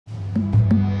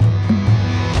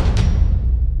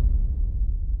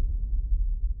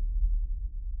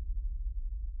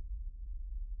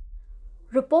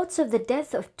Reports of the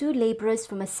death of two labourers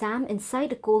from Assam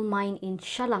inside a coal mine in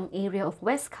Shallang area of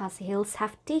West Khasi Hills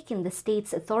have taken the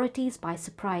state's authorities by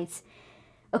surprise.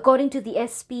 According to the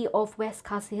SP of West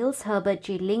Khasi Hills, Herbert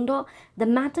Lyngdoh, the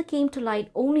matter came to light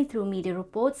only through media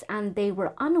reports and they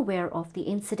were unaware of the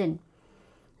incident.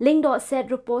 Lyngdoh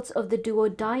said reports of the duo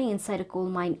dying inside a coal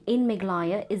mine in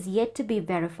Meghalaya is yet to be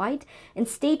verified and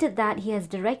stated that he has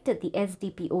directed the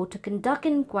SDPO to conduct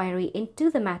an inquiry into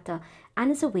the matter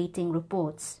and is awaiting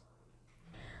reports.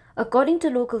 According to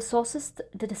local sources,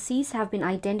 the deceased have been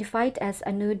identified as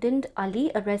Ainuddin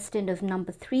Ali, a resident of No.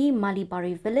 3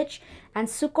 Malibari village, and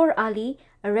Sukur Ali,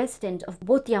 a resident of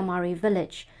Botiamari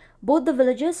village. Both the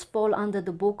villages fall under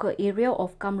the Boker area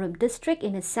of Kamrup district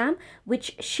in Assam,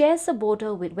 which shares a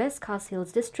border with West Khasi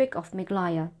Hills district of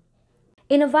Meghalaya.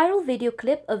 In a viral video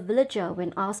clip, a villager,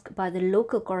 when asked by the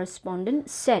local correspondent,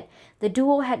 said the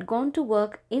duo had gone to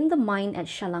work in the mine at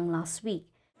Shallang last week.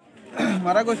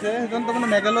 মারা গৈছে এজন তো মানে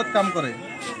মেঘালয়ত কাম কৰে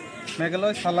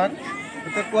মেঘালয় শালাং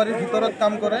এতে কুৱাৰীৰ ভিতৰত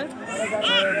কাম কৰে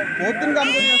বহুত দিন কাম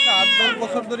কৰি আছে 8-10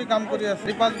 বছৰ ধৰি কাম কৰি আছে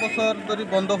 5 বছৰ ধৰি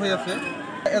বন্ধ হৈ আছে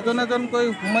এজন কৈ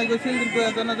ঘুমাই গৈছিল কিন্তু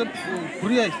এজন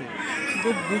ঘূৰি আহিছে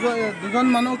কিন্তু দুজন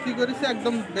মানুহ কি কৰিছে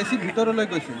একদম বেছি ভিতৰলৈ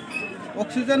গৈছিল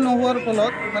অক্সিজেন নোহোৱাৰ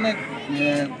ফলত মানে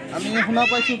আমি শুনা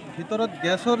পাইছো ভিতৰত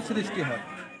গেছৰ সৃষ্টি হয়.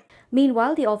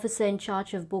 Meanwhile, the officer in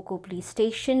charge of Boko police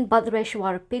station,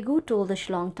 Badreshwar Pegu, told the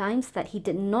Shillong Times that he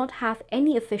did not have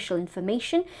any official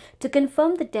information to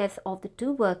confirm the death of the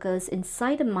two workers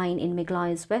inside a mine in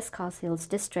Meghalaya's West Khasi Hills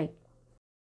district.